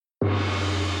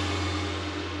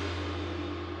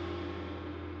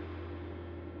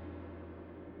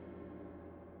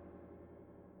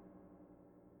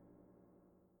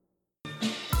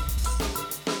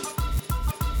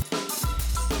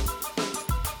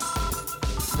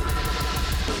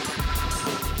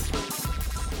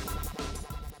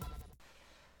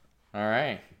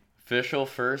official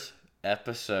first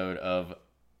episode of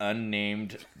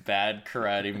Unnamed Bad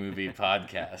Karate Movie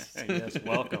Podcast. Yes,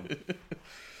 welcome.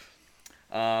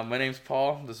 My name's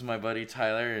Paul. This is my buddy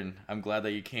Tyler, and I'm glad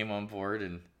that you came on board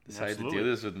and decided to do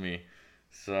this with me.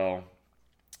 So,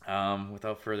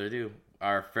 without further ado,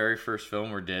 our very first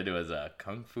film we did was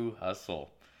Kung Fu Hustle.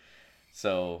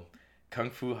 So, Kung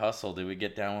Fu Hustle, did we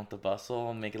get down with the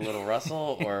bustle and make a little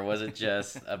rustle, or was it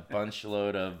just a bunch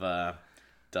load of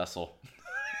dussel?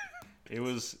 It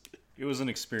was an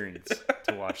experience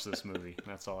to watch this movie.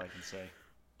 That's all I can say.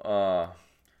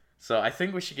 So I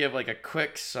think we should give like a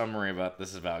quick summary about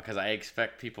this about, because I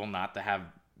expect people not to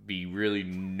really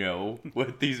know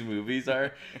what these movies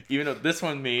are. Even though this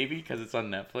one maybe, because it's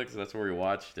on Netflix, that's where we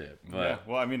watched it. But yeah,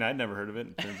 well, I mean, I'd never heard of it.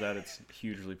 It turns out it's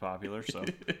hugely popular. So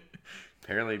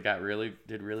apparently it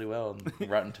did really well in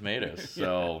Rotten Tomatoes.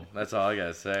 So that's all I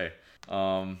gotta say.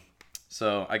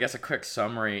 So I guess a quick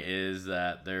summary is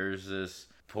that there's this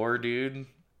poor dude,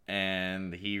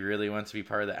 and he really wants to be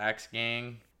part of the Axe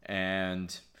Gang,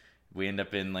 and we end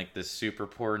up in like this super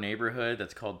poor neighborhood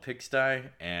that's called Pigsty,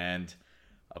 and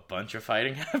a bunch of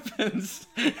fighting happens.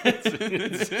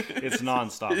 It's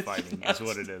nonstop fighting. That's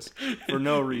what it is, for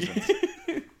no reason.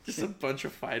 Just a bunch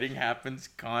of fighting happens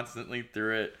constantly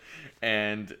through it,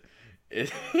 and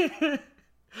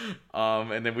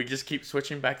and then we just keep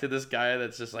switching back to this guy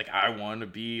that's just like, I want to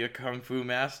be a kung fu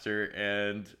master,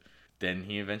 and then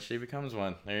he eventually becomes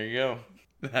one. There you go.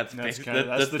 That's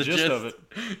the gist of it.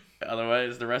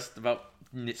 Otherwise, the rest, about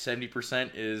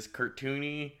 70%, is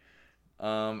cartoony,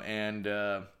 and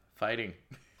fighting.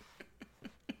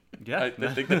 Yeah, I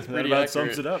think that's pretty that about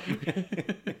accurate. sums it up.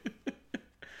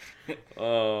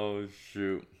 Oh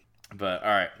shoot! But all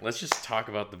right, let's just talk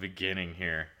about the beginning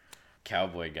here.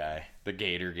 Cowboy guy, the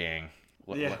Gator Gang.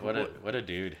 What a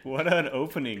dude! What an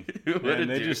opening!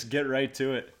 They just get right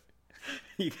to it.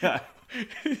 Yeah.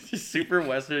 Just super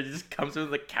western. He just comes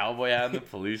with a cowboy hat in the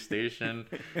police station.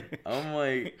 I'm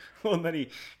like, well, and then he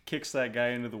kicks that guy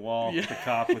into the wall, the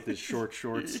cop with his short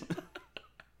shorts.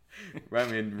 Right,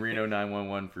 I mean, Reno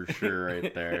 911 for sure,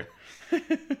 right there.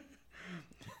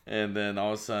 And then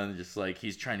all of a sudden, just like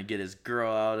he's trying to get his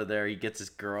girl out of there, he gets his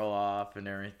girl off and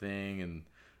everything, and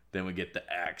then we get the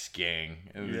Axe Gang,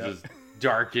 and it just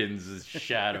darkens, his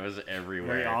shadows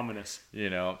everywhere. Very ominous. You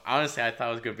know, honestly, I thought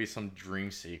it was gonna be some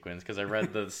dream sequence, because I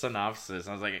read the synopsis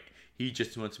and I was like, he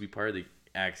just wants to be part of the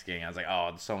Axe Gang. I was like,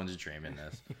 oh, someone's dreaming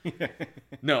this.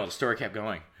 No, the story kept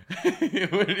going.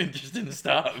 It just didn't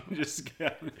stop.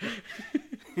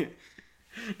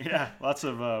 Yeah,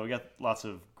 we got lots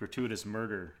of gratuitous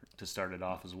murder to start it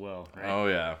off as well, right? Oh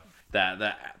yeah,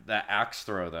 that axe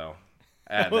throw though.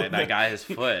 That guy, his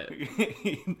foot.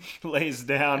 He lays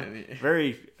down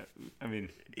very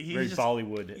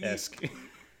Bollywood-esque.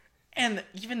 And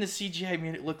even the CGI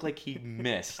made it look like he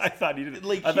missed. I thought he did.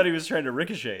 I thought he was trying to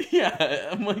ricochet. Yeah,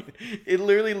 I'm like, it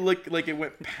literally looked like it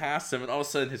went past him, and all of a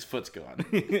sudden his foot's gone.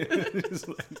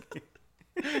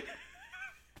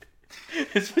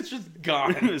 His foot's just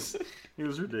gone. It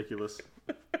was ridiculous.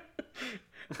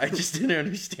 I just didn't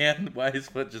understand why his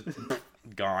foot just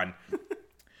gone.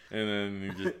 And then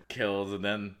he just kills, and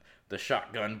then the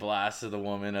shotgun blast of the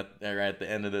woman at the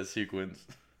end of the sequence.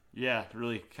 Yeah,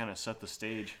 really kind of set the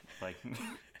stage. Like,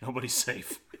 nobody's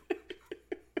safe.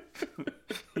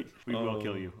 We will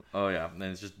kill you. Oh yeah, and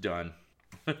then it's just done.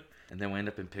 And then we end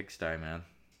up in Pigsty, man.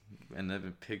 And then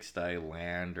in Pigsty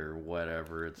Land, or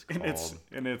whatever it's called.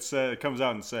 And it comes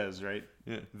out and says, right?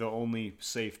 Yeah. The only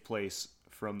safe place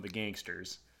from the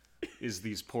gangsters is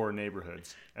these poor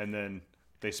neighborhoods. And then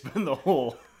they spend the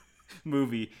whole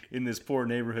movie in this poor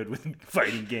neighborhood with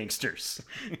fighting gangsters.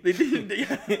 They didn't.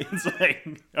 Yeah. It's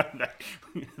like, I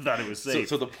thought it was safe.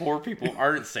 So the poor people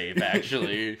aren't safe,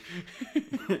 actually.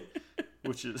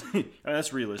 Which is,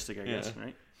 that's realistic, I guess,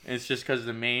 right? It's just because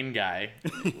the main guy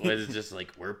was just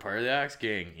like, we're part of the Axe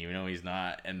Gang, even though he's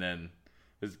not. And then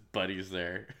his buddy's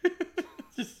there.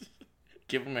 Just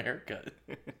give him a haircut.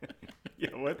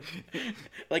 Yeah, what?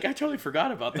 Like, I totally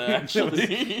forgot about that,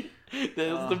 actually. That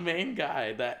was the main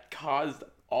guy that caused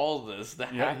all this to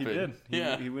happen. Yeah, he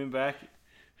did. He went back,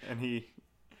 and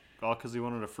all because he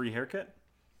wanted a free haircut?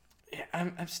 Yeah,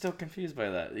 I'm still confused by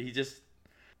that. He just...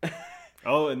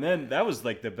 Oh, and then that was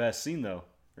like the best scene, though,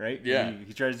 right? Yeah.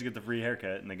 He tries to get the free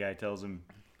haircut, and the guy tells him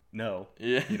no.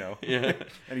 Yeah. You know? Yeah.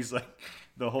 And he's like,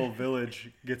 the whole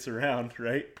village gets around,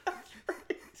 right?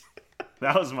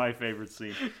 That was my favorite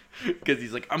scene. Because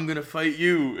he's like, I'm going to fight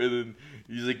you. And then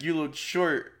he's like, you look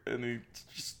short. And he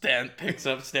just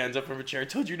stands up from a chair. I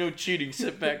told you no cheating.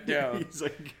 Sit back down.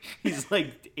 he's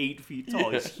like 8 feet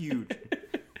tall. Yeah. He's huge.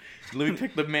 Let me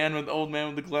pick the old man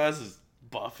with the glasses.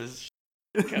 Buff as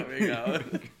coming out.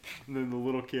 And then the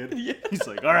little kid, Yeah. he's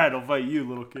like, "All right, I'll fight you,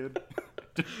 little kid."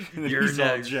 And then You're he's all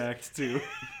next. jacked too.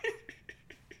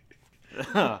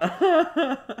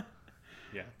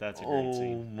 Yeah, that's a great Oh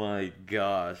scene. my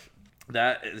gosh.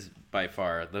 That is by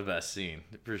far the best scene,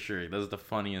 for sure. That was the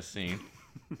funniest scene.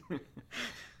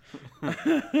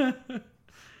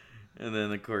 And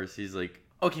then, of course, he's like,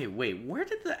 okay, wait, where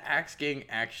did the Axe Gang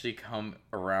actually come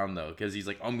around, though? Because he's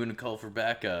like, I'm going to call for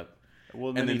backup.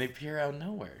 Well, And then they appear out of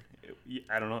nowhere.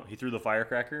 I don't know. He threw the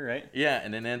firecracker, right? Yeah,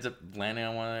 and then ends up landing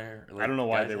on one of their. Like, I don't know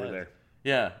why guys' they were heads. there.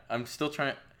 Yeah, I'm still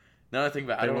trying. Now that I think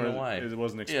about it, I don't know why. It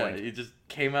wasn't Yeah, explained. it just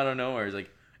came out of nowhere. It's like,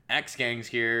 Axe Gang's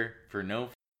here for no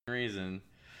reason.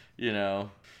 You know.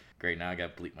 Great, now I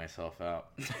got to bleep myself out.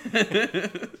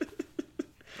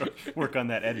 Work on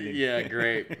that editing. Yeah,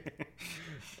 great.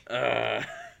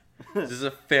 This is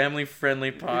a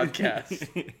family-friendly podcast.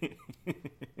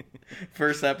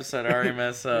 First episode, I already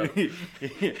messed up.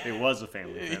 It was a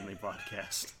family-friendly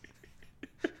podcast.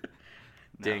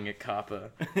 Dang it,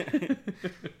 Kappa.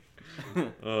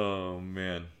 Oh,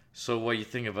 man. So what do you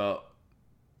think about,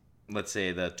 let's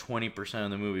say, the 20%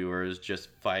 of the movie where it's just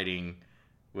fighting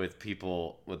with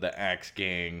people with the Axe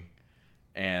Gang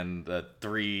and the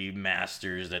 3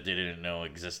 masters that they didn't know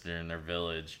existed in their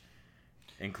village,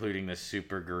 including the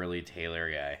super girly Taylor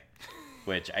guy,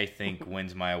 which I think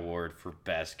wins my award for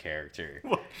best character.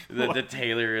 The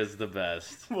Taylor is the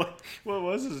best. What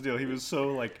was his deal? He was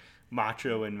so like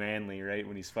macho and manly, right?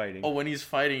 When he's fighting. Oh, when he's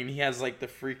fighting, he has like the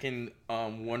freaking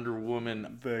Wonder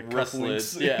Woman The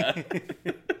wristlets. cufflinks. Yeah.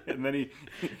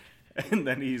 and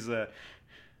then he's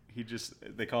he just,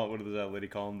 they call it, what does that lady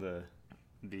call him,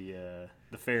 the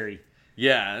fairy,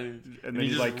 Yeah. and then he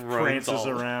like prances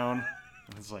around.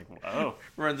 It's like, oh,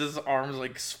 Runs his arms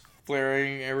like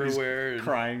flaring everywhere. and-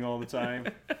 crying all the time.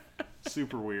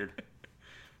 Super weird.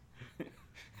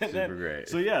 And Super great.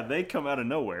 So yeah, they come out of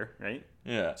nowhere, right?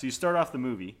 Yeah. So you start off the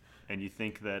movie and you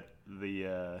think that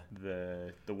the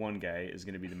one guy is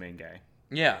going to be the main guy,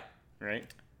 Yeah. right?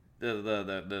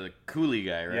 The coolie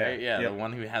guy, right? Yeah, Yeah. yep. The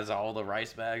one who has all the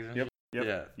rice bags and Yep. shit. Yep.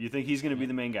 Yeah. You think he's going to be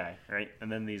the main guy, right?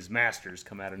 And then these masters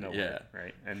come out of nowhere,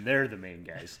 right? And they're the main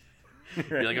guys.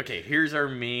 You're like, okay, here's our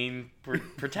main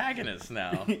protagonist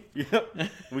now. Yep.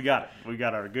 We got it. We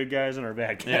got our good guys and our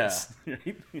bad guys.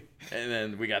 Right?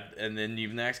 And then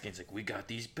even the next game's like, we got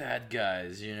these bad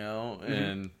guys, you know? Mm-hmm.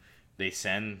 And they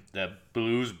send the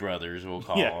Blues Brothers, we'll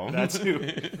call Yeah, them. that's who.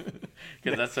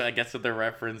 Because that's, I guess, what their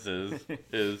reference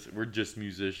is we're just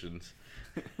musicians.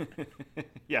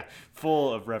 Yeah,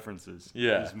 full of references.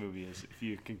 Yeah. This movie is, if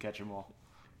you can catch them all.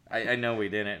 I know we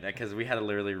didn't, because we had to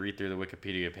literally read through the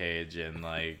Wikipedia page and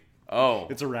like, oh.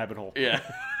 It's a rabbit hole. Yeah.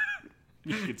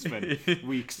 You could spend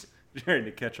weeks trying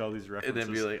to catch all these And references.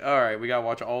 then be like, all right, we got to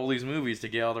watch all these movies to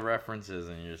get all the references.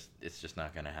 And it's just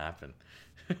not going to happen.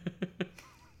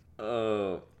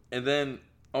 Oh. And then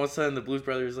all of a sudden the Blues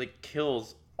Brothers like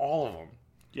kills all of them.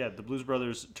 Yeah, the Blues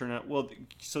Brothers turn out, well,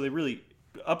 so they really,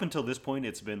 up until this point,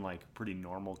 it's been like pretty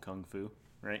normal kung fu,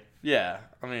 right? Yeah.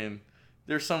 I mean,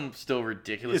 there's some still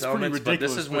ridiculous It's pretty elements, but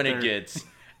this ridiculous, is but when it they're- gets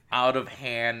out of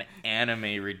hand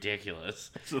anime ridiculous.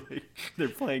 So they're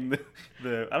playing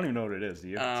the I don't even know what it is, do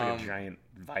you? It's like a Um, giant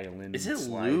violin Is it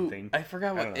slide lute? thing. I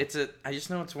forgot I what don't know. it's a. I just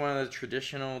know it's one of the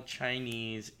traditional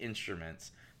Chinese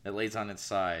instruments that lays on its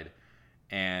side,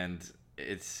 and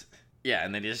it's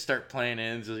and then you just start playing it,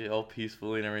 and it's just all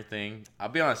peacefully and everything. I'll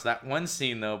be honest, that one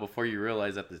scene though, before you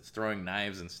realize that it's throwing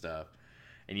knives and stuff,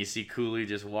 and you see Cooley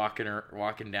just walking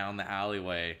down the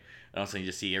alleyway. And all of a sudden, you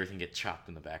just see everything get chopped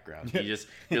in the background.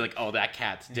 You're like, oh, that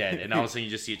cat's dead. And all of a sudden, you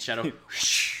just see a shadow.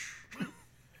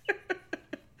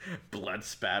 Blood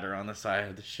spatter on the side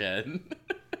of the shed.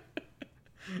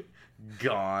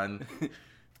 Gone.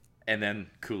 And then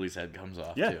Cooley's head comes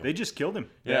off, Yeah, too. they just killed him.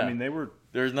 Yeah. I mean, they were,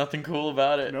 There's nothing cool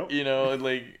about it. Nope. You know, and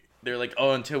like, they're like,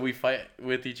 oh, until we fight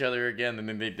with each other again. And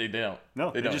then they don't.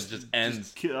 no, They don't. It just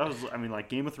ends. I mean, like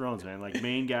Game of Thrones, man. Like,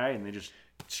 main guy, and they just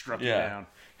struck him Yeah. down.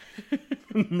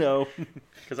 No.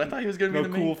 Because I thought he was going to be No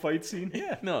the cool main. fight scene?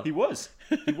 Yeah, No. He was.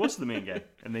 He was the main guy,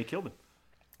 and they killed him.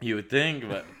 You would think,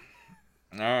 but.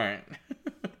 All right.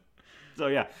 So,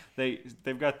 yeah,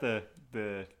 they've got the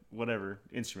whatever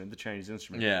instrument, the Chinese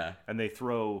instrument. Yeah. And they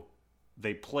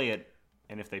play it,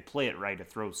 and if they play it right, it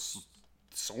throws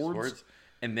swords.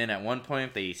 And then at one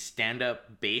point, they stand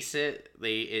up, base it.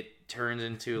 It turns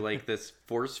into like this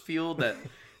force field that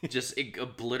just it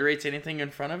obliterates anything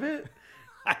in front of it.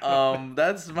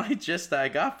 That's my gist that I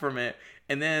got from it.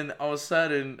 And then all of a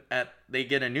sudden, they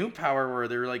get a new power where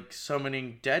they're like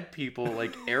summoning dead people,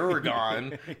 like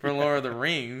Aragorn from Lord of the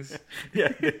Rings. Yeah,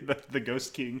 the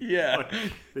Ghost King. Yeah. Like,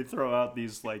 they throw out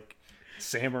these like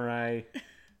samurai,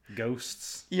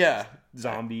 ghosts, Yeah.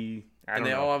 zombie. I And don't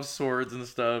they know. all have swords and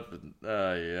stuff.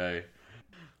 Yeah.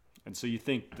 And so you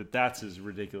think that that's as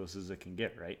ridiculous as it can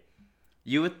get, right?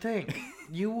 You would think.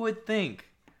 You would think.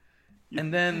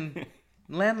 And then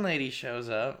landlady shows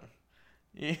up.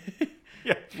 Yeah.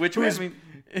 Which we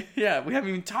haven't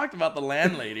even talked about the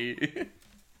landlady.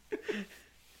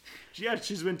 Yeah,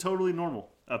 she's been totally normal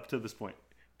up to this point.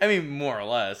 I mean, more or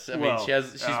less. I mean, Well,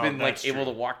 she's been like that's able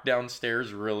true. to walk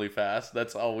downstairs really fast.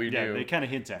 That's all we Yeah, knew. they kind of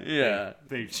hint at it. Yeah.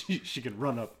 She could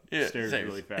run up Yeah, stairs same.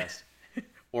 really fast.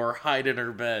 Or hide in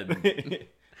her bed.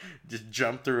 Just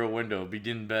jump through a window, be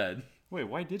in bed. Wait,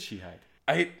 why did she hide?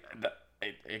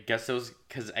 I guess it was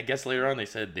because I guess later on they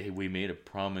said we made a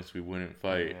promise we wouldn't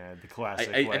fight. Yeah, the classic,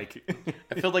 I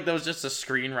feel like that was just a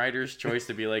screenwriter's choice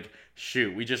to be like,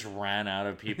 shoot, we just ran out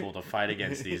of people to fight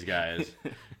against these guys.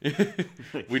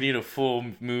 We need a full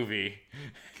movie.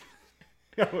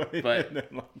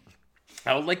 But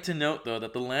I would like to note though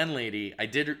that the landlady, I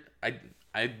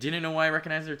didn't know why I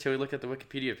recognized her until I looked at the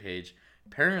Wikipedia page.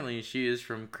 Apparently, she is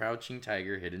from Crouching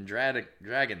Tiger, Hidden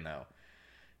Dragon, though.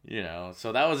 You know,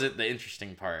 so that was the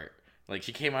interesting part. Like,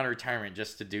 she came out of retirement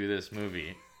just to do this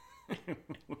movie.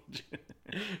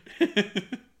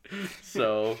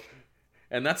 So,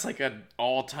 and that's like an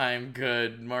all-time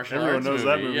good martial Everyone arts knows movie.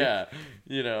 that movie. Yeah,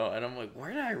 you know, and I'm like,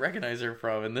 where did I recognize her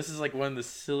from? And this is like one of the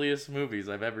silliest movies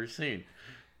I've ever seen.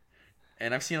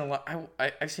 And I've seen a lot.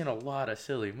 I've seen a lot of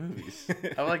silly movies.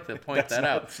 I would like to point that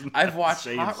out. I've watched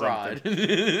saying Hot Rod.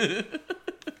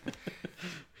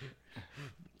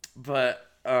 But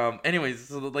anyways,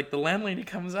 so like the landlady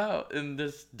comes out and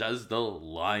just does the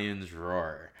lion's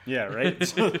roar. Yeah, right.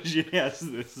 So she has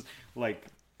this like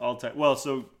all time. Well,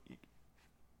 so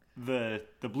the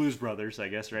Blues Brothers, I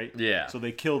guess, right? Yeah. So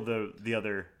they killed the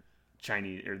other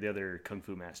Chinese or the other kung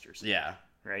fu masters. Yeah.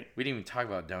 Right. We didn't even talk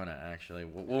about Donut actually.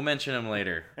 We'll mention him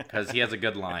later because he has a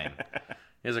good line.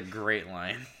 He has a great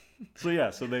line. So yeah,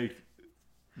 so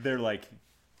they're like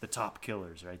the top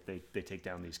killers, right? They take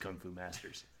down these kung fu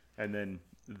masters, and then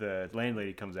the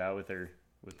landlady comes out with her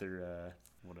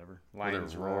whatever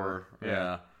lion's roar.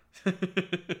 Yeah.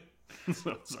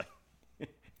 So it's like,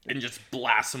 And just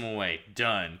blasts him away.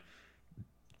 Done.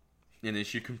 And then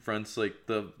she confronts like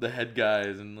the head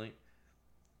guys and like,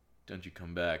 don't you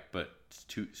come back? But it's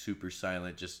too super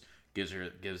silent. Just gives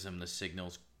him the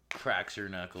signals, cracks her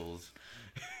knuckles.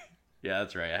 Yeah,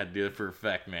 that's right. I had to do it for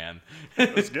effect, man.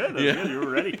 that's good. That's good. You were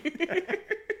ready.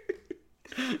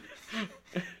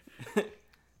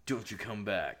 Don't you come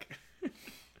back?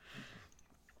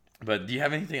 But do you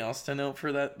have anything else to note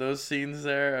for those scenes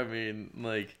there? I mean,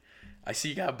 like, I see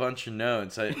you got a bunch of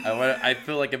notes. I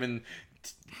feel like I've been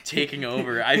taking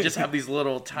over. I just have these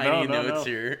little tiny notes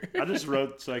here. I just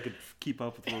wrote so I could keep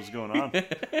up with what was going on.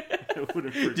 I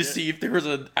wouldn't forget. To see if there was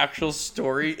an actual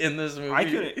story in this movie.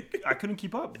 I couldn't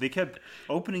keep up. They kept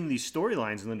opening these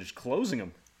storylines and then just closing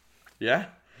them. Yeah.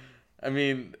 I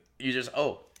mean, you just,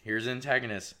 here's the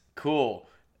antagonist. Cool.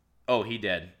 Oh, he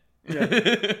dead. Yeah.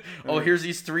 Here's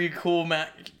these three cool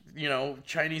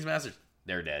Chinese masters.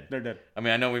 They're dead. They're dead. I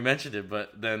mean, I know we mentioned it,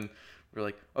 but then we're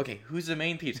like, okay, who's the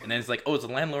main piece? And then it's like, it's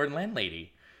the landlord and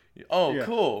landlady. Oh, Yeah.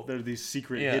 cool. They're these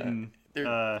secret Yeah. hidden.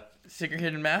 They're secret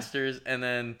hidden masters, and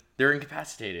then they're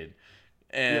incapacitated.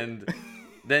 And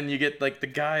then you get like the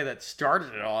guy that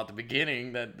started it all at the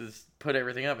beginning that just put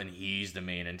everything up, and he's the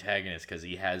main antagonist because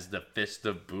he has the fist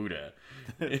of Buddha.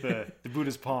 the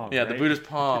Buddha's palm. Yeah, right? the Buddha's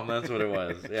palm. That's what it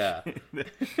was. Yeah.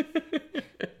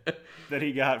 That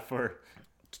he got for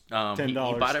He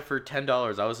 $10. bought it for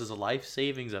 $10. That was his life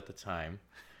savings at the time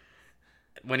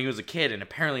when he was a kid, and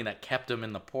apparently that kept him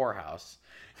in the poorhouse.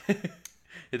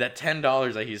 That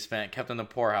 $10 that he spent kept him in the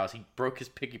poorhouse. He broke his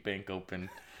piggy bank open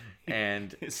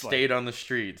and stayed on the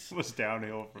streets. It was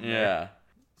downhill from there.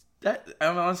 Yeah.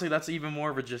 Honestly, that's even more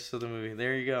of a gist of the movie.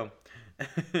 There you go.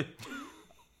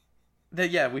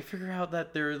 We figure out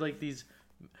that there are like these.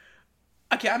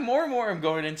 Okay, more and more I'm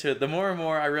going into it. The more and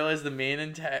more I realize the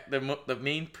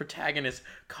main protagonist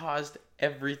caused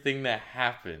everything to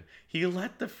happen. He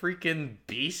let the freaking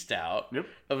beast out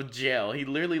of jail. He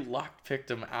literally lockpicked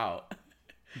him out.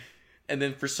 And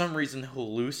then for some reason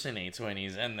hallucinates when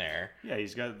he's in there. Yeah,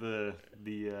 he's got the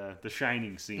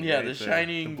shining scene. Yeah, right? the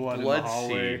shining blood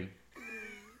scene.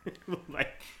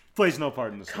 Like, plays no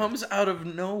part in the story. Comes out of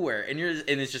nowhere, and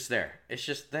it's just there. It's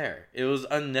just there. It was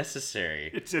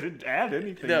unnecessary. It didn't add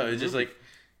anything. No, to the it's just movie. like,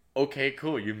 okay,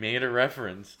 cool, you made a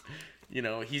reference. You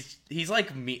know, he's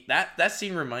like me. That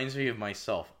scene reminds me of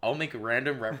myself. I'll make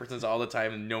random references all the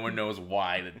time, and no one knows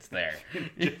why it's there.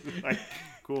 Just like,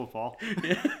 cool, Paul.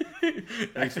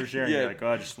 Thanks for sharing. Yeah. Like, oh,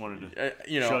 I just wanted to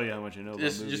show you how much I know about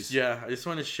movies. I just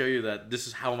want to show you that this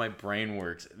is how my brain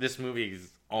works. This movie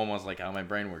is almost like how my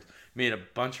brain works. Made a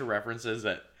bunch of references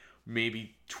that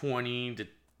maybe 20 to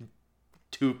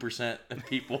 2% of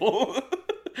people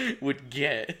would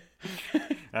get.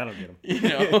 I don't get them. You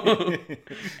know?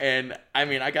 And I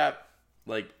mean, I got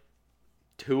like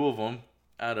 2 of them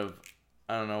out of,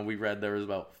 I don't know, we read there was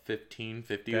about 50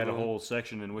 They of had them. a whole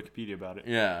section in Wikipedia about it.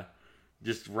 Yeah.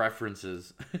 Just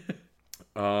references.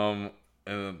 And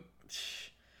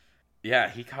yeah,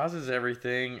 he causes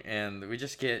everything, and we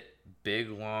just get big,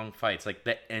 long fights. Like,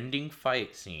 the ending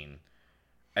fight scene,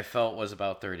 I felt was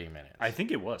about 30 minutes. I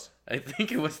think it was. I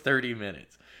think it was 30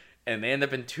 minutes. And they end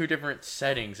up in 2 different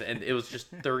settings, and it was just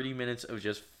 30 minutes of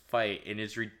just fight, and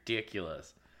it's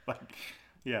ridiculous. Like,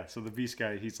 yeah, so the Beast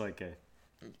guy, he's like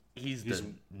He's the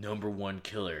number 1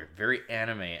 killer. Very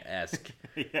anime-esque.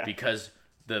 Yeah. Because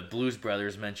the Blues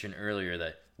Brothers mentioned earlier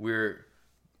that we're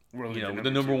Only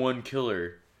the number 1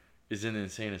 killer is in an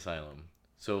insane asylum.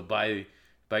 So by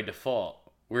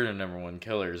default, we're the number 1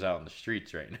 killers out in the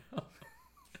streets right now.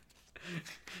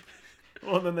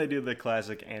 Well, then they do the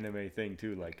classic anime thing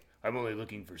too, like, I'm only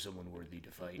looking for someone worthy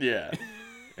to fight. Yeah.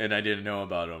 And I didn't know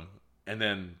about them. And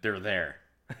then they're there.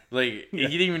 Like, he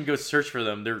didn't even go search for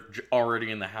them. They're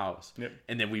already in the house. Yep.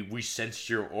 And then we sensed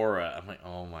your aura. I'm like,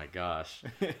 oh my gosh.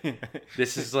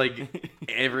 This is like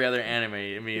every other anime.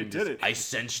 I mean, did it. I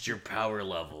sensed your power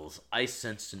levels. I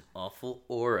sensed an awful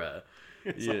aura.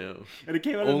 You know, And it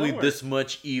came out of only nowhere. this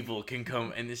much evil can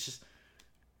come. And it's just,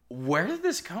 where did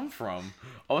this come from?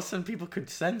 All of a sudden, people could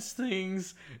sense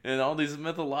things, and all these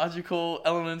mythological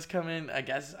elements come in, I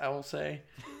guess I will say.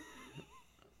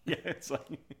 Yeah, it's like...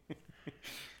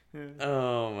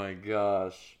 Oh my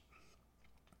gosh.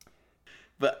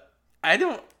 But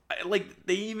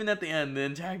they even at the end, the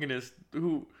antagonist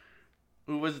who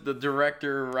was the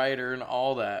director, writer, and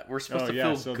all that, we're supposed to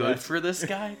feel good for this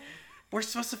guy. We're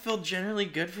supposed to feel generally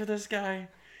good for this guy.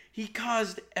 He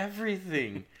caused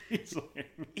everything.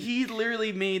 He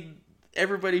literally made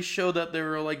everybody show that they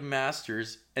were like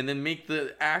masters, and then make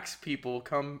the axe people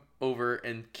come over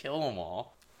and kill them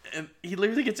all. And he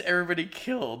literally gets everybody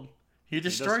killed. He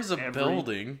destroys a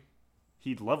building.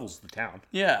 He levels the town.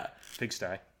 Yeah.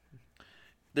 Pigsty.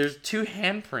 There's 2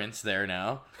 handprints there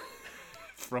now.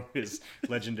 From his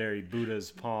legendary Buddha's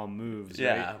palm moves.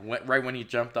 Yeah, right when he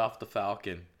jumped off the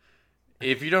Falcon.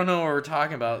 If you don't know what we're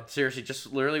talking about, seriously,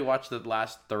 just literally watch the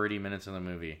last 30 minutes of the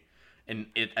movie. And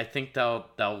I think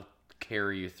that'll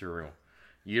carry you through.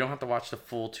 You don't have to watch the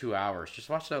full 2 hours. Just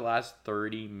watch the last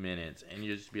 30 minutes, and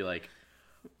you just be like,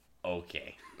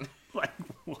 okay. Like,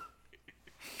 what?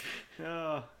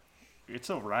 It's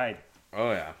a ride.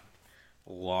 Oh, yeah.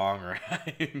 Long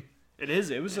ride. It is.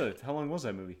 It was how long was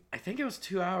that movie? I think it was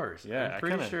 2 hours. Yeah, I'm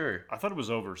pretty sure. I thought it was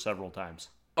over several times.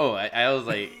 Oh, I was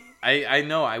like, I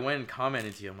know. I went and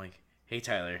commented to you. I'm like, hey,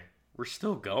 Tyler, we're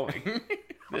still going.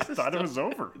 I thought it was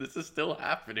over. This is still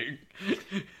happening.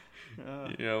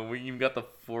 You know, we even got the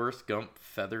Forrest Gump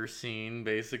feather scene,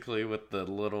 basically, with the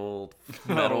little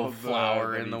metal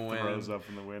flower in the wind. Throws up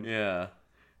in the wind. Yeah.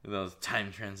 And that was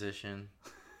time transition.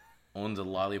 Owns a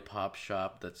lollipop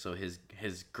shop so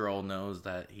his girl knows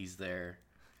that he's there.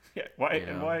 Yeah. Why? You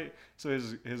know? And why? So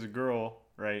his girl,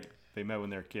 right? They met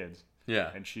when they were kids.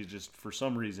 Yeah. And she just, for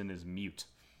some reason, is mute.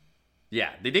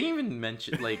 Yeah. They didn't even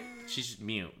mention, like, she's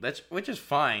mute. Which is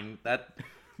fine. That.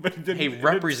 But it didn't,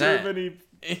 represent.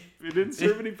 It didn't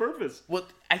serve any purpose. Well,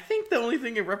 I think the only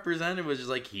thing it represented was just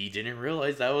like he didn't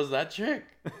realize that was that chick,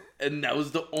 and that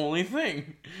was the only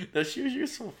thing that she was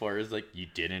useful for. Is like you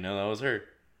didn't know that was her.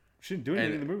 She didn't do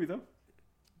anything in the movie though.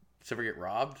 Except for get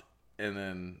robbed and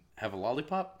then have a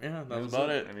lollipop. Yeah, that was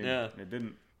about it. I mean, yeah, it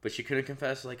didn't. But she couldn't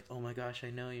confess. Like, oh my gosh, I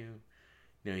know you.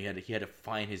 You know, he had to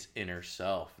find his inner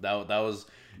self. That was,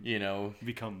 you know,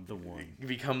 Become the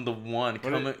one.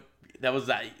 That was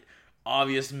that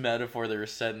obvious metaphor they were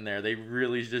setting there. They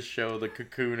really just show the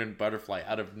cocoon and butterfly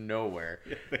out of nowhere.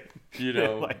 You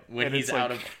know, Like, when he's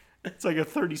out of. It's like a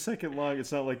 30-second long.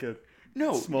 It's not like a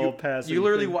small pass. You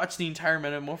literally watch the entire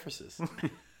metamorphosis.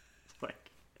 Like,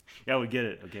 yeah, we get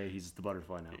it. Okay, he's the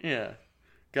butterfly now. Yeah.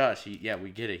 Gosh, we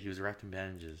get it. He was wrapped in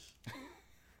bandages.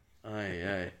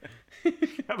 Aye.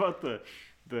 How about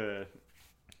the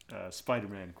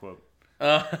Spider-Man quote?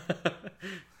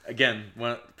 Again,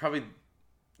 probably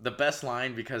the best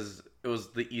line because it was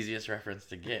the easiest reference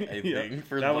to get, I think.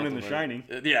 For that one in The Shining.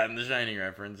 Yeah, in The Shining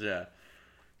reference, yeah.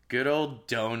 Good old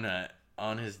Donut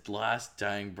on his last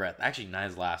dying breath. Actually, not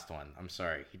his last one. I'm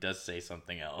sorry. He does say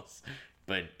something else,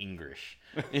 but in English.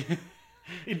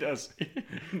 He does.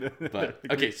 But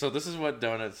okay, so this is what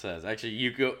Donut says. Actually,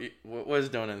 you go. What does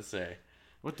Donut say?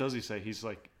 What does he say? He's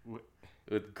like,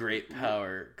 With great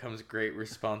power comes great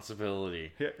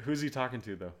responsibility. yeah, who's he talking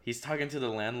to though? He's talking to the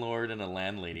landlord and a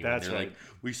landlady. That's they're right. like,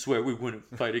 we swear we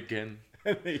wouldn't fight again.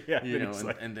 Yeah, You know, it's and,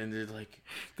 like and then they're like,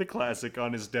 the classic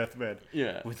on his deathbed.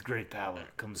 yeah. With great power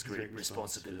comes great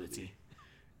responsibility.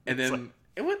 And then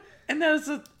and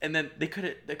then they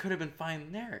could have been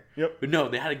fine there. Yep. But no,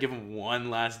 they had to give him one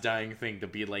last dying thing to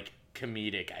be like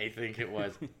comedic. I think it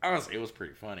was. Honestly, it was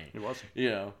pretty funny. It was. You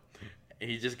know,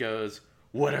 he just goes,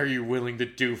 "What are you willing to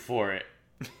do for it?"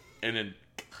 And then,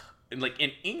 and like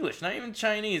in English, not even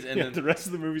Chinese. And Yeah, then the rest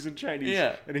of the movie's in Chinese.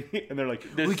 Yeah. And they're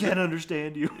like, This- we can't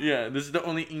understand you. yeah, this is the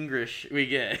only English we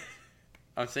get.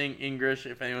 I'm saying English.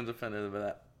 If anyone's offended by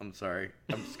that, I'm sorry.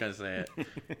 I'm just gonna say it.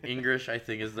 English, I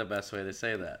think, is the best way to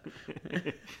say that.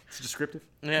 It's descriptive.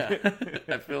 Yeah,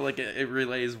 I feel like it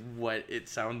relays what it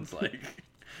sounds like.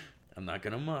 I'm not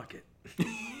gonna mock it.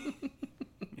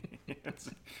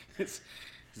 His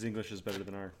English is better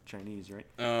than our Chinese, right?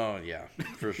 Oh yeah,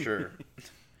 for sure.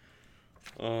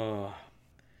 Oh,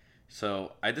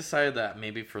 so I decided that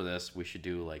maybe for this we should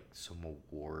do like some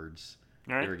awards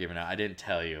All right. they were giving out. I didn't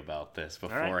tell you about this right.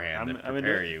 beforehand to I'm into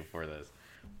prepare it. you for this,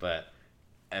 but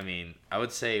I mean, I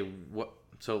would say what.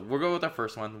 So we'll go with our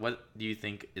first one. What do you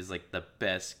think is like the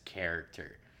best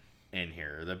character in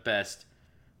here? Or the best.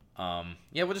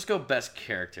 Yeah, we'll just go best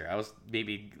character. I was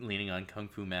maybe leaning on Kung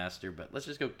Fu Master, but let's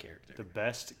just go character. The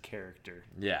best character.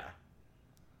 Yeah.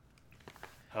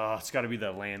 Oh, it's got to be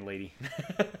the landlady.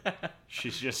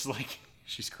 She's just like,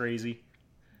 she's crazy.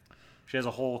 She has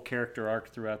a whole character arc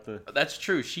throughout the. That's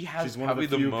true. She has She's one probably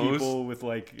of the the few most people with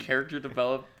like. character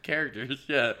developed characters.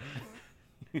 Yeah.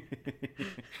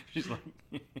 She's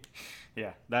like,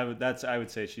 yeah. That's I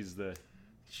would say she's the.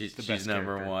 She's best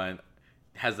number character. one.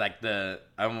 Has like the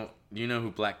you know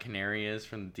who Black Canary is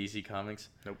from DC Comics?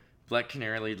 Nope. Black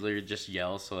Canary literally just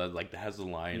yells, so that like has the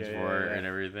lines Yeah, for her yeah. and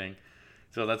everything.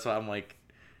 So that's why I'm like,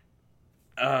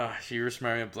 she was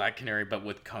marrying a Black Canary, but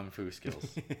with kung fu skills.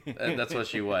 That's what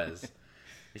she was.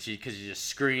 Because you just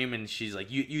scream and she's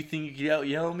like, you think you could out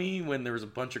yell me when there was a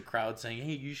bunch of crowd saying,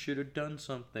 hey, you should have done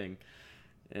something,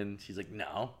 and she's like,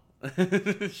 no,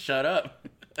 shut up.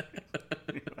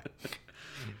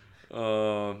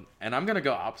 And I'm gonna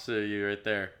go opposite of you right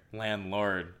there,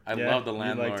 landlord. I Yeah, love the you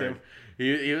liked landlord. him?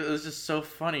 He was just so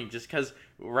funny, just because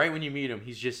right when you meet him,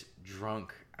 he's just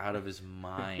drunk out of his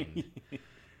mind.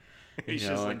 He's You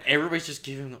just know, like, and everybody's just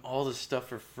giving him all this stuff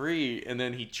for free, and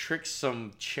then he tricks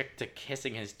some chick to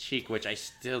kissing his cheek, which I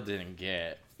still didn't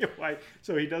get. yeah, why?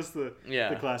 So he does the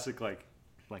Yeah. classic like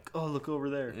oh, look over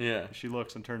there. Yeah. She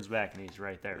looks and turns back and he's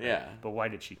right there. Yeah. But why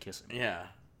did she kiss him? Yeah,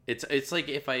 it's like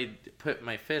if I put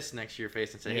my fist next to your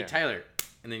face and say, "Hey, Yeah. Tyler,"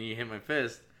 and then you hit my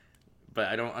fist, but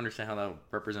I don't understand how that would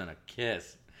represent a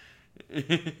kiss.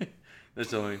 That's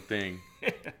the only thing.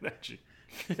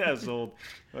 That's old.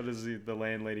 What is the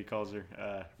landlady calls her?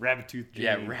 Rabbit-Tooth Jane.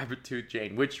 Yeah, Rabbit-Tooth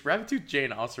Jane. Which Rabbit-Tooth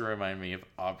Jane also remind me of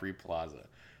Aubrey Plaza.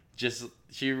 Just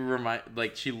she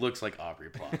looks like Aubrey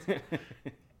Plaza,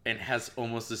 and has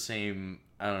almost the same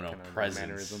Kinda presence.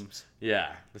 mannerisms.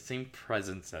 Yeah, the same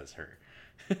presence as her.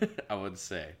 I would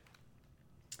say.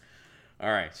 All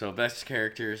right, so best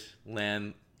characters: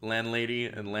 landlady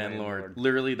and landlord.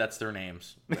 Literally, that's their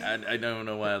names. I don't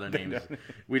know what other names.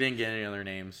 We didn't get any other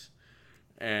names.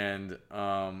 And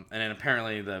then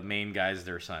apparently the main guy's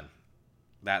their son.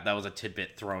 That was a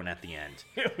tidbit thrown at the end.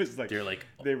 It was like They're like,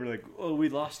 they were like, oh, we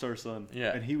lost our son.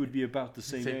 Yeah. And he would be about the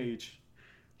same age.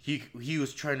 he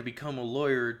was trying to become a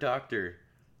lawyer or doctor,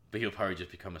 but he'll probably just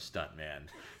become a stunt man.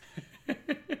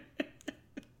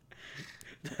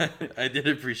 I did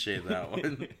appreciate that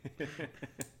one.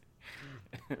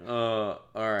 All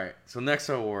right. So next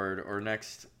award or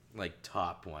next like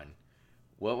top one.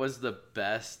 What was the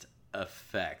best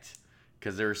effect?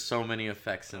 Because there are so many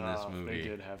effects in this movie. They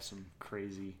did have some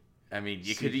crazy. I mean,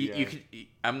 you CGI. could.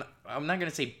 I'm not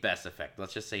gonna say best effect.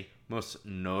 Let's just say most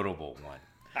notable one.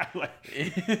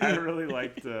 I really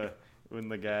liked when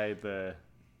the guy, the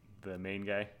main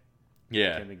guy. I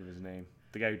Yeah. can't think of his name.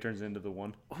 The guy who turns into the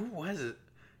one. Who was it?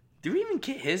 Do we even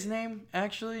get his name?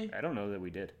 Actually, I don't know that we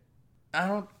did. I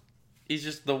don't. He's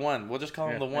just the one. We'll just call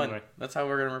him Yeah, the one. anyway. That's how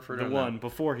we're gonna refer to The him. one now.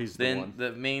 before he's the Then one.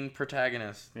 the main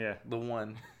protagonist. Yeah. The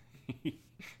one.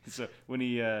 So when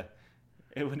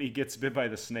he gets bit by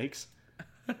the snakes,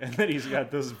 and then he's got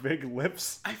those big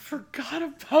lips, I forgot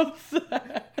about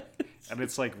that. and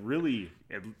it's like really,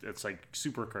 it's like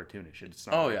super cartoonish. It's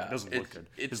not. Oh, like- yeah. it doesn't look It's- good.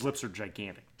 it's- His lips are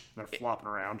gigantic. They're flopping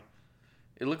around.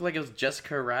 It looked like it was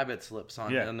Jessica Rabbit's lips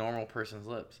on Yeah. a normal person's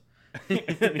lips.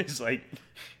 And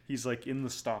he's like in the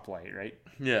stoplight, right?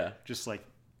 Yeah. Just like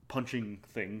punching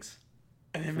things.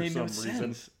 And it for made no some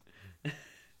reason. sense.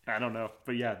 I don't know.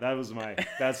 But yeah,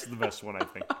 that's the best one, I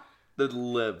think. The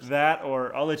lips. That,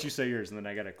 or I'll let you say yours, and then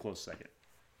I got a close second.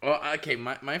 Well, okay,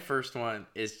 my first one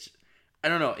is, I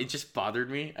don't know, it just bothered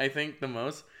me, I think, the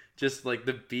most. Just like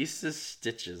the Beast's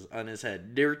stitches on his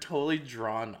head. They were totally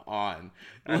drawn on.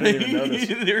 I didn't even notice.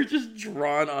 They were just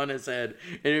drawn on his head.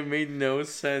 And it made no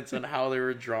sense on how they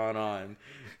were drawn on.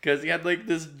 Because he had like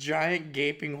this giant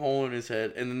gaping hole in his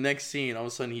head. And the next scene, all of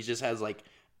a sudden, he just has like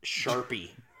Sharpie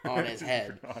on his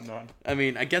head. on. I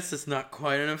mean, I guess it's not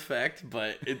quite an effect,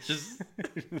 but it just,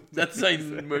 that's my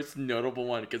most notable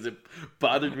one because it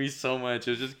bothered me so much.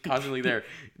 It was just constantly there.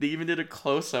 They even did a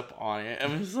close-up on it. I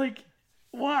was like,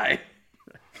 why?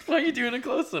 Why are you doing a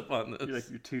close-up on this?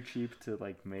 You're too cheap to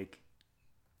like make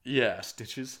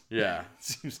stitches. Yeah.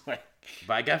 Seems like.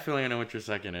 But I got a feeling I know what your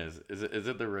second is. Is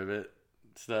it the rivet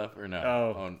stuff or no?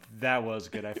 Oh, that was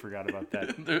good. I forgot about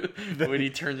that. When he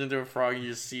turns into a frog, you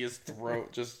just see his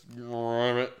throat just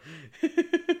rivet.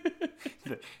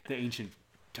 the ancient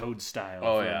toad style.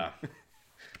 Oh yeah,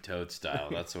 toad style.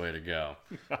 That's the way to go.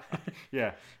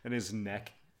 Yeah, and his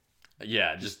neck.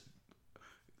 Yeah, just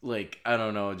like I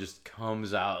don't know, it just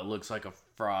comes out. It looks like a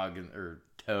frog or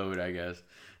toad, I guess.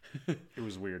 It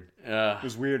was weird. It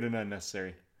was weird and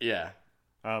unnecessary. Yeah.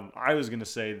 I was gonna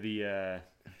say the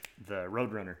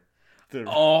Roadrunner.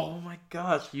 Oh my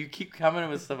gosh, you keep coming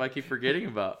with stuff I keep forgetting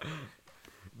about.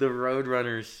 The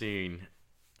Roadrunner scene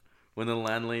when the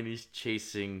landlady's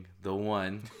chasing the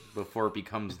one before it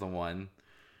becomes the one,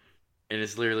 and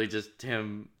it's literally just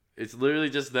him. It's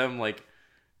literally just them like.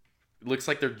 Looks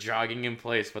like they're jogging in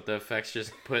place, but the effects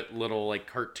just put little like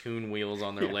cartoon wheels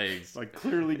on their legs. Like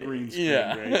clearly green screen,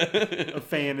 right? A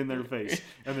fan in their face,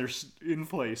 and they're in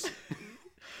place,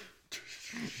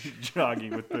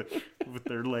 jogging with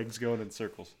their legs going in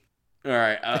circles. All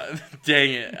right,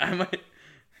 dang it! I'm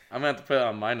gonna have to put it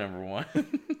on my number one.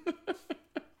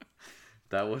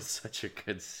 That was such a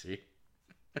good scene.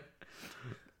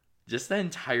 Just the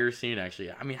entire scene,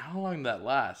 actually. I mean, how long did that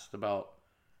last? About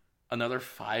another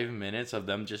 5 minutes of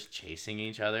them just chasing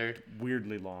each other.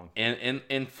 Weirdly long. And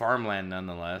in farmland,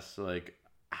 nonetheless. Like,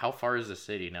 how far is the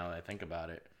city now that I think about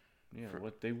it? Yeah,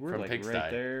 what they were like Pigsty.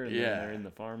 Right there, and then they're in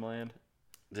the farmland.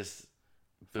 Just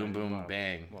boom, boom,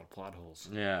 bang. A lot of plot holes.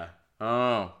 Yeah.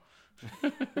 Oh.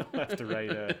 I'll have to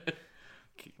write,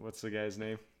 what's the guy's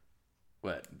name?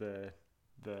 What? The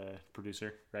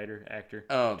producer, writer, actor,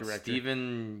 director.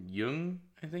 Stephen Yeun,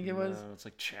 I think it was. No, it's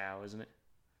like Chow, isn't it?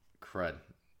 Crud.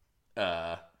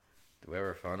 Do we have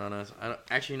our phone on us? I don't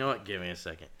actually. You know what? Give me a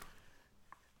second.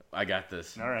 I got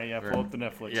this. All right, yeah. Pull up the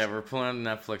Netflix. Yeah, we're pulling on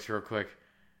Netflix real quick.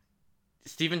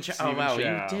 Stephen Chow. Oh wow,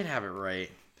 you did have it right.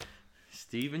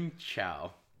 Stephen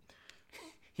Chow.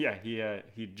 Yeah,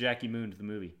 he Jackie Mooned the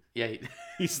movie. Yeah,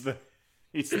 he's the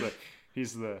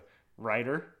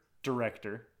writer,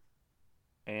 director,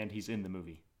 and he's in the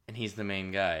movie. And he's the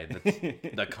main guy. That's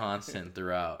the constant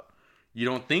throughout. You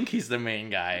don't think he's the main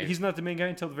guy. He's not the main guy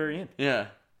until the very end. Yeah.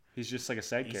 He's just like a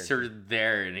side character. He's sort of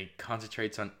there, and he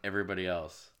concentrates on everybody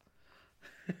else.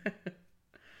 All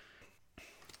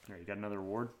right, you got another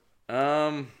award?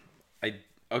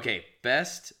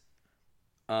 Best,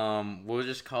 we'll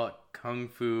just call it Kung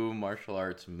Fu martial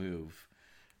arts move.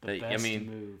 The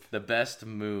best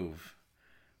move.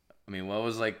 I mean, what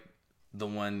was like the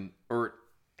one, or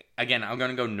again, I'm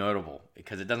going to go notable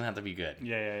because it doesn't have to be good.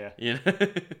 Yeah. You know?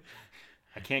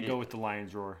 I can't go with the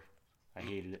lion's roar. I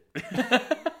hated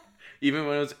it. Even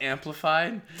when it was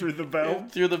amplified? Through the bell?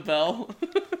 Through the bell?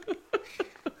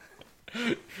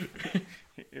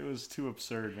 It was too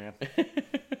absurd, man.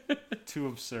 Too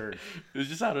absurd. It was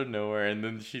just out of nowhere. And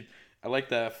then I like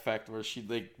that effect where she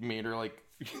like made her like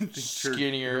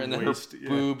skinnier, and then waist, her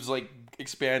boobs like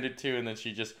expanded too, and then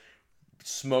she just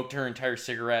smoked her entire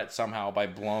cigarette somehow by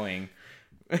blowing.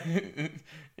 It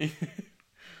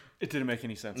didn't make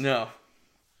any sense. No.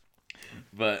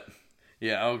 But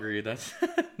yeah, I'll agree. That's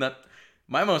not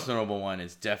my most notable one.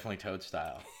 Is definitely Toad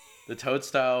Style. The Toad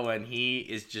Style when he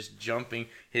is just jumping,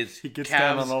 he gets calves,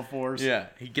 down on all fours. Yeah,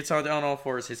 he gets down on all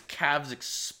fours. His calves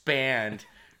expand,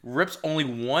 rips only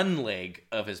one leg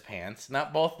of his pants,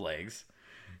 not both legs,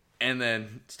 and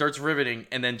then starts riveting,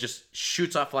 and then just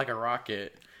shoots off like a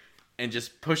rocket, and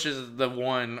just pushes the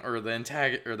one or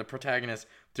the protagonist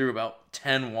through about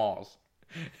 10 walls.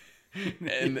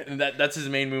 And that's his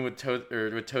main move with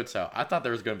Toad Style. I thought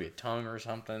there was going to be a tongue or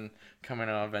something coming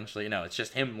out eventually. No, it's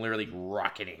just him literally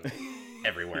rocketing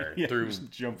everywhere. Through just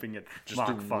jumping at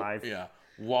Mach 5. Yeah.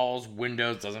 Walls,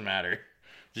 windows, doesn't matter.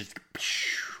 Just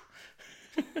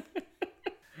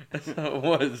That's how it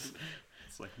was.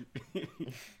 It's like,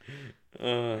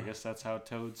 I guess that's how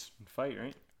toads fight,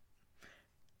 right?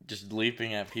 Just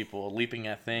leaping at people, leaping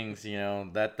at things.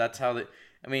 That's how they.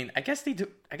 I mean, I guess they do.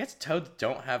 I guess toads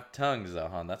don't have tongues, though,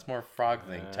 huh? That's more a frog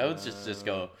thing. Toads just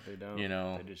go. They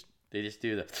don't. They just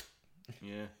do the.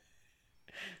 Yeah.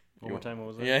 One more time, what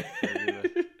was that? Yeah.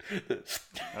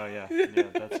 Oh yeah, yeah.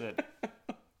 That's it.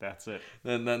 That's it.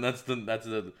 Then that's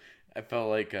the. I felt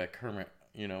like Kermit.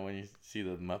 When you see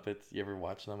the Muppets, you ever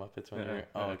watch the Muppets when you're?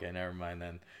 Oh, okay, never mind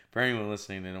then. For anyone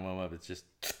listening, they know what Muppets just.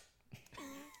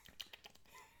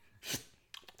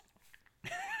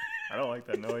 I don't like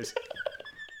that noise.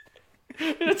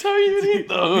 That's how you eat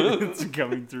though. It's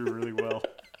coming through really well.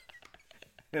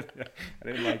 I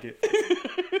didn't like it.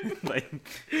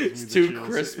 It's too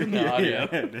crisp in the audio.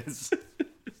 Yeah, it is.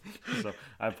 So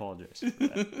I apologize for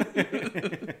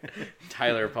that.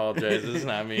 Tyler apologizes,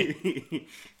 not me.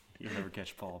 You'll never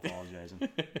catch Paul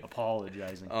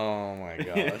apologizing. Oh my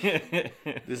gosh.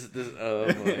 This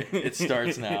oh boy. It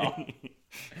starts now.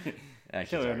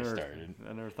 Actually, it's already started.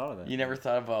 I never thought of that. You never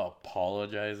thought about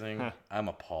apologizing? Huh. I'm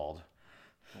appalled.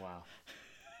 Wow.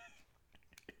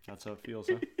 That's how it feels,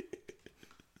 huh?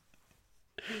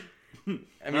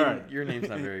 I mean, Your name's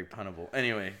not very punnable.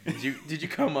 Anyway, did you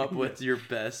come up with your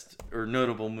best or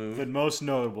notable move? The most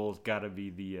notable has got to be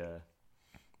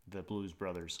the Blues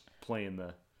Brothers playing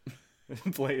the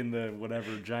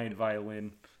whatever giant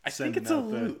violin. I think it's a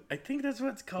lute. I think that's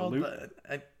what it's called. But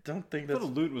I don't think that's. I thought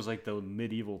a lute was like the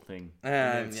medieval thing.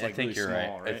 I think really you're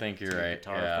small, right. I think you're right.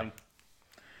 Yeah. Thing.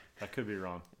 I could be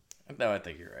wrong. No, I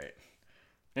think you're right.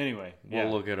 Anyway,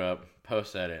 we'll look it up.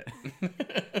 Post edit.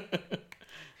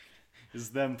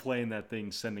 Is them playing that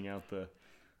thing, sending out the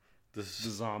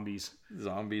zombies,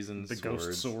 and the swords.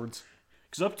 ghost swords.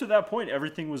 Because up to that point,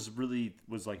 everything was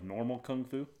like normal kung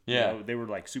fu. Yeah, they were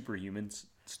like superhumans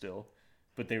still,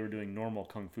 but they were doing normal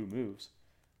kung fu moves,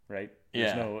 right?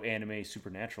 There's no anime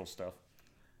supernatural stuff.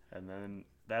 And then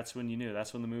that's when you knew.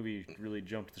 That's when the movie really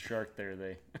jumped the shark. There,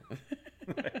 they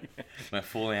went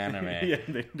full anime. Yeah,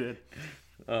 they did.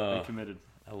 They committed.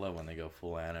 I love when they go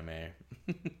full anime.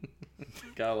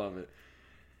 Gotta love it.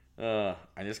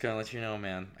 I just gotta let you know,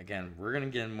 man. Again, we're gonna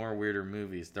get in more weirder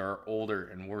movies. There are older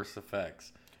and worse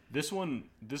effects. This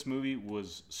movie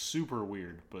was super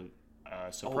weird, but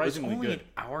surprisingly good. An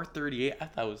hour 38. I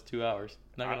thought it was 2 hours.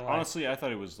 Not gonna lie. Honestly, I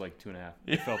thought it was like 2.5.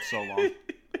 It felt so long.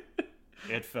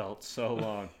 It felt so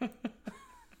long.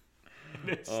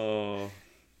 Oh.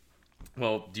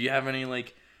 Well, do you have any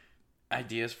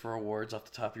ideas for awards off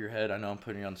the top of your head? I know I'm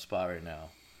putting you on the spot right now,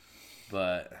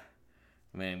 but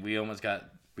I mean, we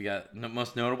got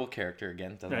most notable character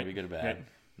again. Doesn't have to be good or bad. Right.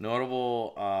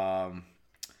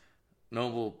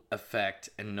 Notable effect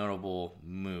and notable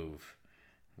move.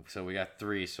 So we got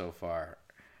 3 so far.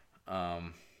 I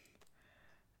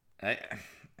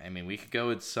mean, we could go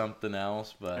with something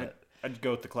else, but I'd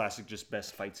go with the classic, just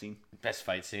best fight scene. Best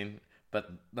fight scene, but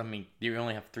I mean, you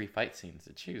only have 3 fight scenes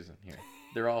to choose in here.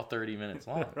 They're all 30 minutes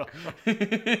long.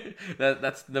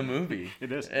 That's the movie.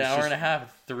 It is. An hour and a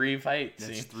half, 3 fight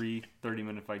scenes. That's 3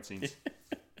 30-minute fight scenes.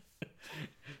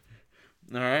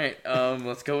 All right,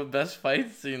 let's go with best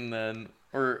fight scene then.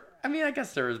 Or, I mean, I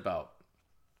guess there was about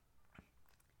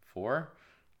 4.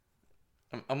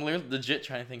 I'm legit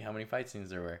trying to think how many fight scenes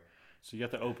there were. So you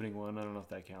got the opening one. I don't know if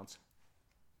that counts.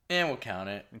 And we'll count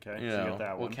it. Okay, so you got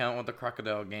that one. We'll count with the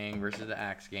Crocodile Gang versus the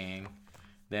Axe Gang.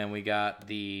 Then we got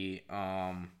the,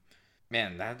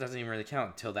 man, that doesn't even really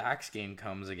count until the Axe Gang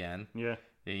comes again. Yeah.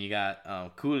 Then you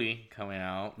got Cooley coming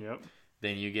out. Yep.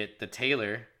 Then you get the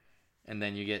Taylor, and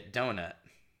then you get Donut.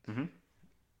 Mm-hmm.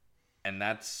 And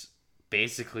that's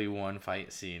basically 1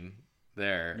 fight scene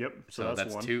there. Yep. So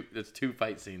that's one. That's 2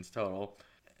 fight scenes total.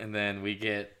 And then we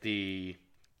get the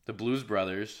Blues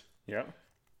Brothers. Yep.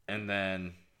 And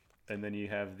then you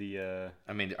have the...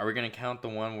 I mean, are we going to count the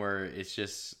one where it's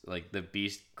just like the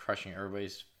Beast crushing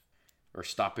everybody's... Or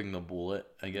stopping the bullet,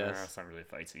 I guess? Nah, that's not really a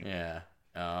fight scene. Yeah.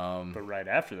 But right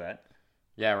after that...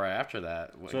 Yeah, right after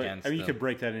that. So, you could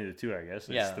break that into 2, I guess.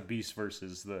 It's the Beast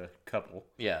versus the couple.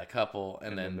 Yeah, a couple,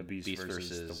 and then the Beast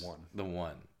versus the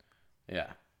one. Yeah.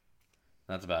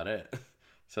 That's about it.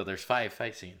 So there's 5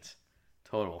 fight scenes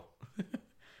total.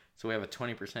 So we have a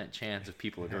 20% chance of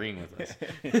people agreeing with us.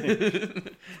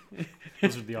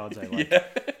 Those are the odds I like. Yeah.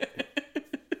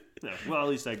 Yeah, well, at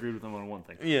least I agreed with them on one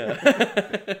thing. Yeah.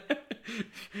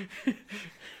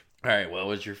 All right, what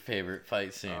was your favorite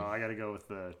fight scene? I got to go with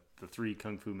the 3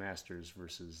 Kung Fu Masters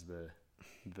versus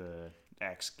the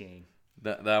Axe Gang.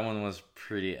 That one was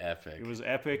pretty epic. It was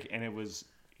epic, and it was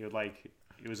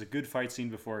a good fight scene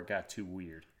before it got too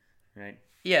weird, right?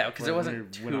 Yeah, because it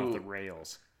wasn't went off the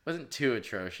rails. wasn't too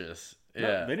atrocious. No,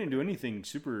 Yeah. they didn't do anything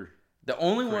super. The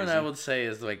only one I Crazy. would say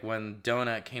is like when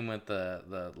Donut came with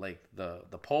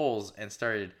the poles and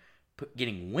started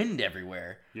getting wind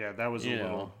everywhere. Yeah, that was a You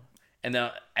little. know, and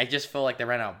then I just felt like they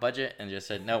ran out of budget and just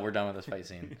said, "No, we're done with this fight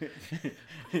scene."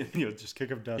 Just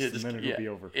kick up dust Yeah, and then it'll be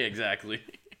over. Exactly.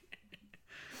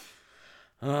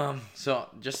 So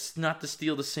just not to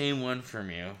steal the same one from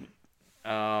you.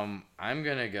 I'm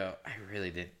gonna go. I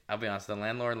really did. I'll be honest. The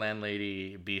landlord,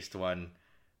 landlady, beast one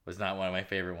was not one of my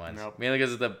favorite ones. Nope. Mainly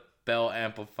because of the bell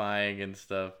amplifying and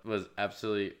stuff was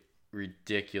absolutely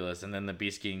ridiculous. And then the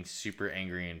beast getting super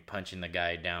angry and punching the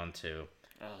guy down to.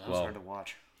 Oh, that was hard to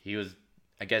watch.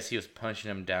 I guess he was punching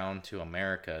him down to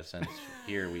America, since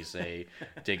here we say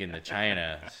digging to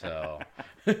China. So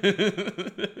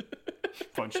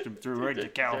Punched him through right to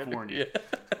California.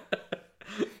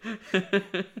 Yeah.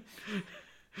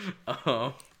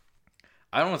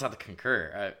 I almost have to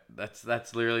concur.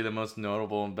 That's literally the most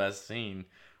notable and best scene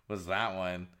was that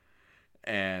one,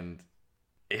 and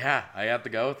yeah, I have to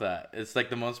go with that. It's like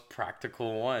the most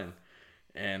practical one,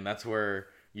 and that's where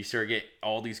you sort of get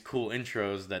all these cool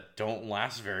intros that don't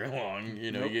last very long.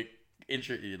 You know, Nope. you get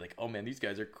you're like, oh man, these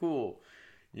guys are cool.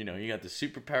 You know, you got the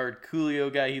superpowered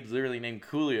Coolio guy. He's literally named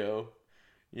Coolio.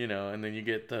 You know, and then you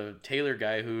get the Taylor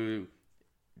guy who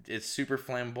is super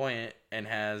flamboyant and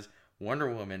has Wonder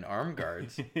Woman arm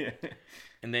guards.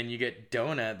 And then you get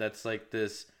Donut that's like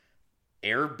this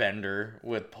airbender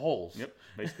with poles. Yep,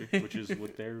 basically, which is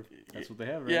what that's what they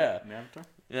have, right? Yeah. In Avatar.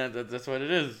 Yeah, that's what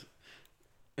it is.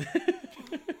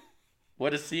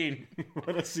 What a scene.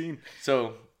 What a scene.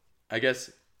 So, I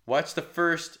guess watch the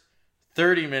first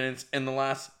 30 minutes and the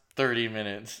last 30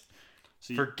 minutes.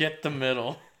 So Forget the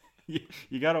middle.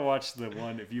 you got to watch the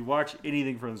one. If you watch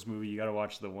anything from this movie, you got to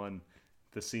watch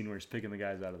the scene where he's picking the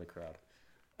guys out of the crowd.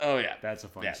 Oh, yeah. That's a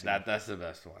fun Yeah, scene. that's the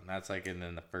best one. That's like in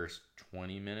the first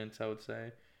 20 minutes, I would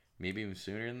say. Maybe even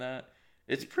sooner than that.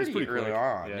 It's pretty pretty early quick.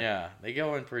 on. Yeah. Yeah, they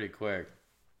go in pretty quick.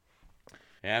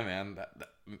 Yeah, man.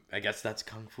 I guess that's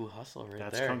Kung Fu Hustle right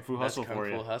That's there. Kung Fu Hustle Kung for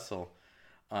Fu you. Hustle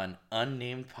on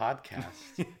Unnamed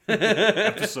Podcast.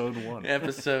 Episode 1.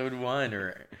 Episode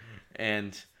 1.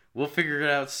 And we'll figure it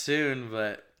out soon,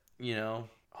 but, you know,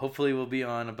 hopefully we'll be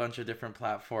on a bunch of different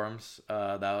platforms.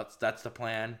 That's the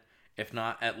plan. If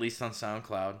not, at least on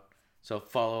SoundCloud. So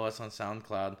follow us on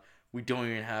SoundCloud. We don't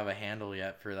even have a handle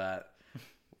yet for that.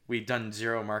 We've done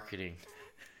zero marketing.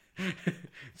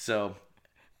 So,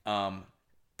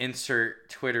 insert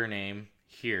Twitter name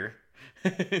here.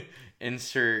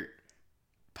 Insert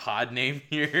pod name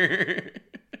here.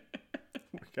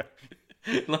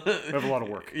 We have a lot of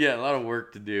work. Yeah, a lot of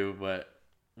work to do, but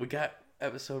we got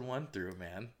episode 1 through,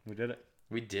 man. We did it.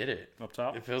 We did it. Up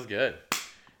top. It feels good.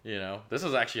 You know, this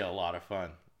was actually a lot of fun.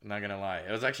 Not gonna lie,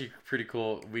 it was actually pretty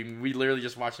cool. We literally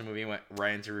just watched the movie, went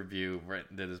right into review, right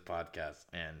into this podcast,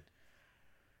 and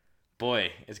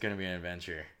boy, it's gonna be an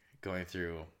adventure going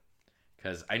through.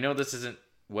 Because I know this isn't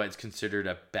what's considered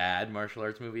a bad martial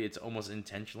arts movie. It's almost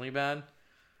intentionally bad.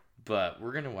 But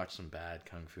we're gonna watch some bad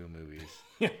kung fu movies.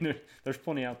 Yeah, there's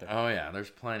plenty out there. Oh yeah, there's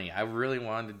plenty. I really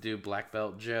wanted to do Black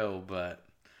Belt Joe, but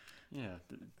Yeah.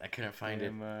 I couldn't find it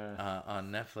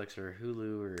on Netflix or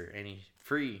Hulu or any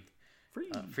freer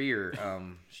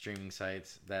streaming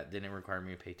sites that didn't require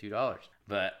me to pay $2.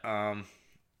 But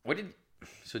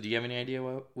so do you have any idea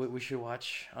what we should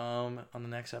watch on the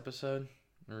next episode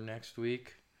or next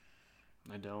week?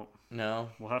 I don't. No.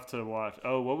 We'll have to watch.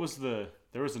 Oh,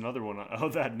 there was another one. Oh,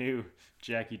 that new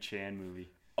Jackie Chan movie.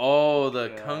 Oh, the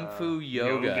Kung Fu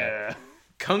Yoga.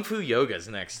 Kung Fu Yoga's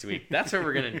next week. That's what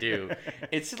we're gonna do.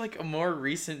 It's like a more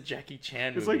recent Jackie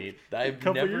Chan movie like that I've a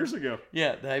couple years ago.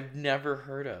 Yeah, that I've never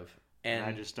heard of. And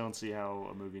I just don't see how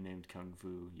a movie named Kung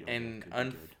Fu Yoga and could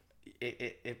be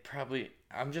good. it probably.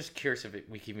 I'm just curious if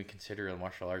we can even consider it a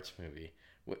martial arts movie.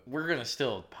 We're gonna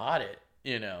still pot it,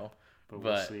 you know, But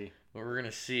we'll see. we're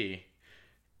gonna see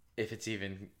if it's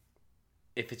even.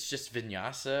 If it's just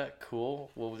vinyasa,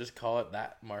 cool. We'll just call it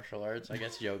that martial arts. I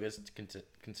guess yoga's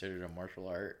considered a martial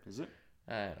art. Is it?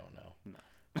 I don't know. No.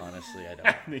 Honestly, I don't.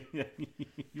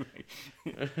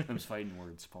 I'm just fighting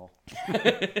words, Paul.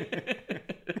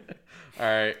 All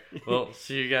right. Well,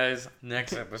 see you guys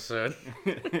next episode.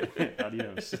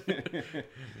 Adios.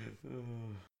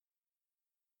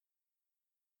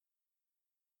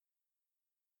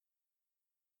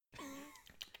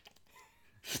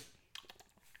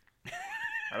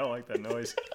 I don't like that noise.